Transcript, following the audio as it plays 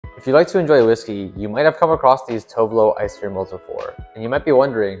If you like to enjoy whiskey, you might have come across these Tovolo Ice Sphere Molds before, and you might be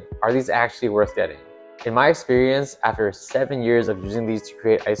wondering, are these actually worth getting? In my experience, after 7 years of using these to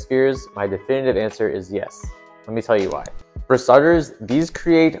create ice spheres, my definitive answer is yes. Let me tell you why. For starters, these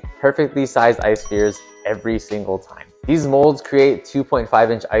create perfectly sized ice spheres every single time. These molds create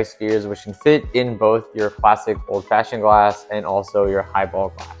 2.5-inch ice spheres which can fit in both your classic old-fashioned glass and also your highball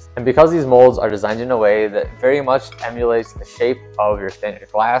glass. And because these molds are designed in a way that very much emulates the shape of your standard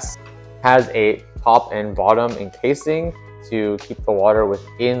glass, has a top and bottom encasing to keep the water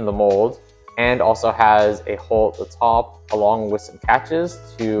within the mold, and also has a hole at the top along with some catches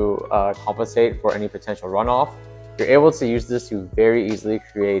to compensate for any potential runoff, you're able to use this to very easily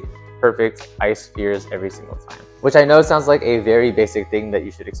create perfect ice spheres every single time. Which I know sounds like a very basic thing that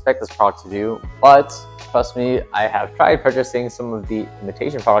you should expect this product to do, but trust me, I have tried purchasing some of the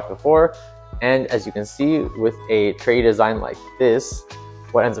imitation product before, and as you can see with a tray design like this,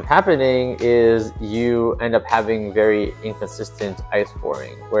 what ends up happening is you end up having very inconsistent ice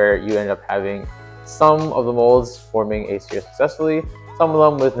forming, where you end up having some of the molds forming a sphere successfully, some of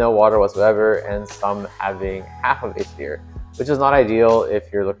them with no water whatsoever, and some having half of a sphere, which is not ideal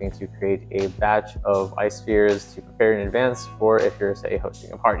if you're looking to create a batch of ice spheres to prepare in advance for if you're, say,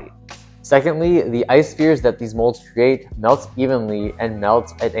 hosting a party. Secondly, the ice spheres that these molds create melt evenly and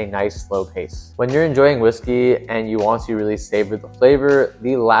melt at a nice slow pace. When you're enjoying whiskey and you want to really savor the flavor,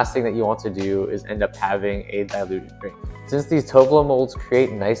 the last thing that you want to do is end up having a diluted drink. Since these Tovolo molds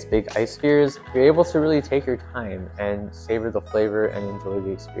create nice big ice spheres, you're able to really take your time and savor the flavor and enjoy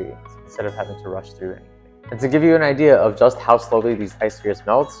the experience instead of having to rush through anything. And to give you an idea of just how slowly these ice spheres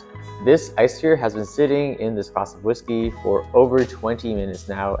melt, this ice sphere has been sitting in this glass of whiskey for over 20 minutes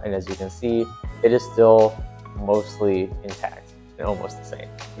now, and as you can see, it is still mostly intact and almost the same.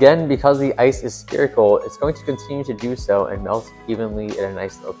 Again, because the ice is spherical, it's going to continue to do so and melt evenly at a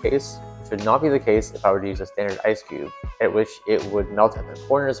nice slow pace, which would not be the case if I were to use a standard ice cube, at which it would melt at the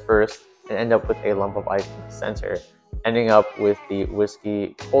corners first and end up with a lump of ice in the center, ending up with the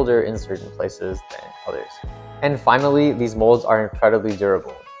whiskey colder in certain places than others. And finally, these molds are incredibly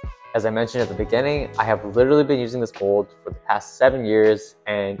durable. As I mentioned at the beginning, I have literally been using this mold for the past 7 years,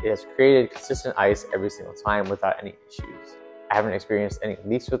 and it has created consistent ice every single time without any issues. I haven't experienced any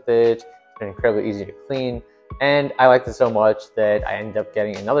leaks with it, it's been incredibly easy to clean, and I liked it so much that I ended up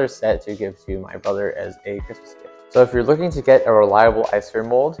getting another set to give to my brother as a Christmas gift. So if you're looking to get a reliable ice sphere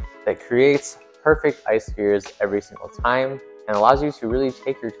mold that creates perfect ice spheres every single time and allows you to really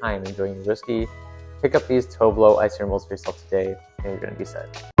take your time enjoying your whiskey, pick up these Tovolo Ice Sphere Molds for yourself today and you're going to be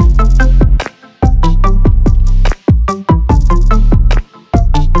set.